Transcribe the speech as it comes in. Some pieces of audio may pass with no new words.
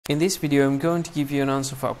In this video, I'm going to give you an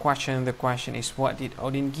answer for a question. The question is, what did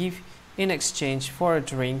Odin give in exchange for a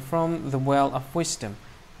drink from the well of wisdom?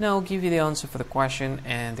 Now I'll give you the answer for the question,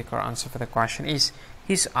 and the correct answer for the question is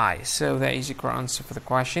his eye. So that is the correct answer for the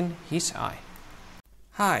question, his eye.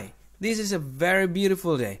 Hi, this is a very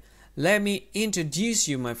beautiful day. Let me introduce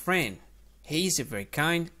you my friend. He is very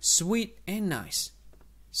kind, sweet and nice.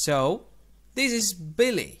 So, this is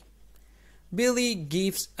Billy. Billy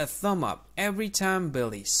gives a thumb up every time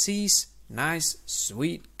Billy sees nice,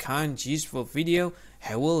 sweet, kind, useful video.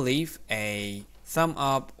 He will leave a thumb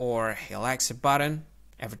up or he likes a button.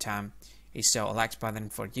 Every time he saw a like button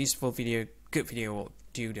for useful video, good video, will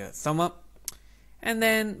do the thumb up. And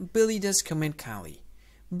then Billy does comment kindly.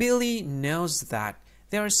 Billy knows that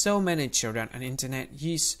there are so many children on the internet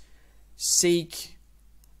seek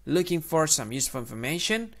looking for some useful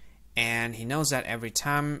information, and he knows that every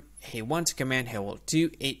time he wants to comment, he will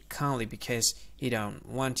do it kindly because he don't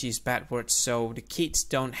want to use bad words, so the kids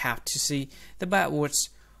don't have to see the bad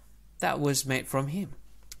words that was made from him.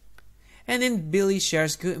 And then Billy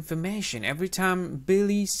shares good information. Every time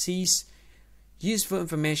Billy sees useful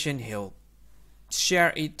information, he'll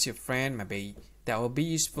share it to a friend, maybe that will be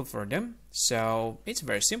useful for them. So it's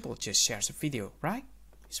very simple, just shares a video, right?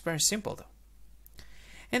 It's very simple though.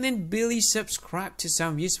 And then Billy subscribed to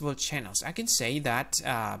some useful channels. I can say that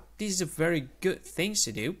this is a very good thing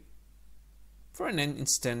to do. For an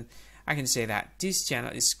instant, I can say that this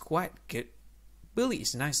channel is quite good. Billy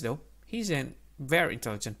is nice though. He's a very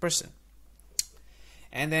intelligent person.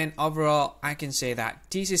 And then overall, I can say that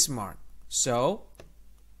this is smart. So,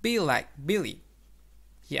 be like Billy.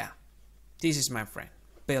 Yeah, this is my friend,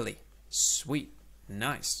 Billy. Sweet,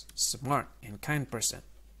 nice, smart, and kind person.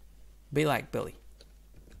 Be like Billy.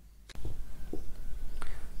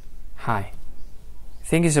 Hi,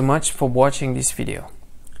 thank you so much for watching this video.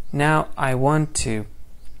 Now I want to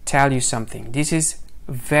tell you something. This is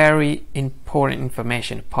very important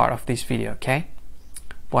information part of this video, okay?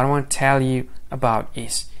 What I want to tell you about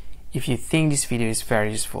is, if you think this video is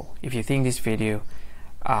very useful, if you think this video,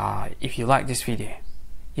 if you like this video,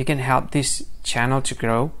 you can help this channel to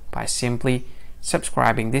grow by simply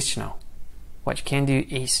subscribing this channel. What you can do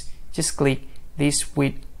is just click this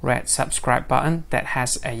with red subscribe button that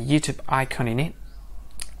has a YouTube icon in it.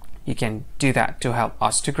 You can do that to help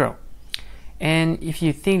us to grow. And if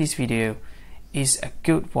you think this video is a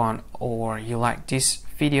good one, or you like this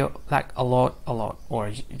video like a lot, or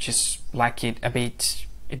you just like it a bit,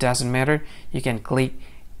 it doesn't matter, you can click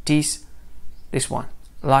this one,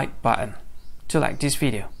 like button, to like this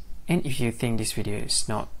video. And if you think this video is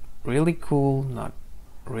not really cool, not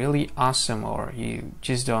really awesome, or you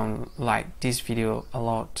just don't like this video a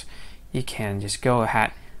lot, you can just go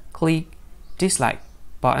ahead, click dislike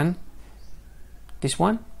button, this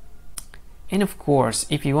one. And of course,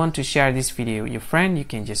 if you want to share this video with your friend, you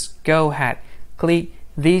can just go ahead, click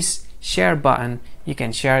this share button. You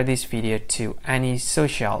can share this video to any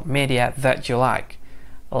social media that you like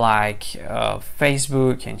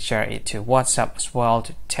Facebook, and share it to WhatsApp as well,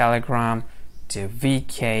 to Telegram, to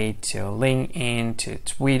VK, to LinkedIn, to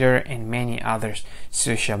Twitter, and many other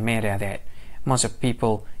social media that most of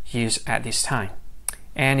people use at this time.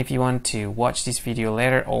 And if you want to watch this video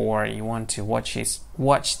later, or you want to watch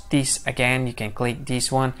this again, you can click this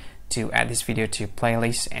one to add this video to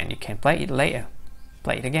playlist, and you can play it later,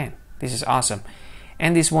 play it again. This is awesome.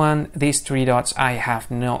 And this one, these three dots, I have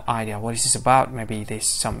no idea what this is about. Maybe there's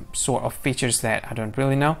some sort of features that I don't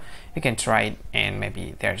really know. You can try it, and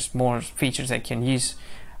maybe there's more features that you can use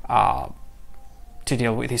to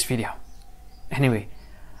deal with this video. Anyway,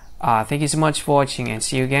 thank you so much for watching, and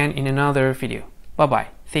see you again in another video. Bye bye.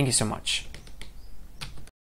 Thank you so much.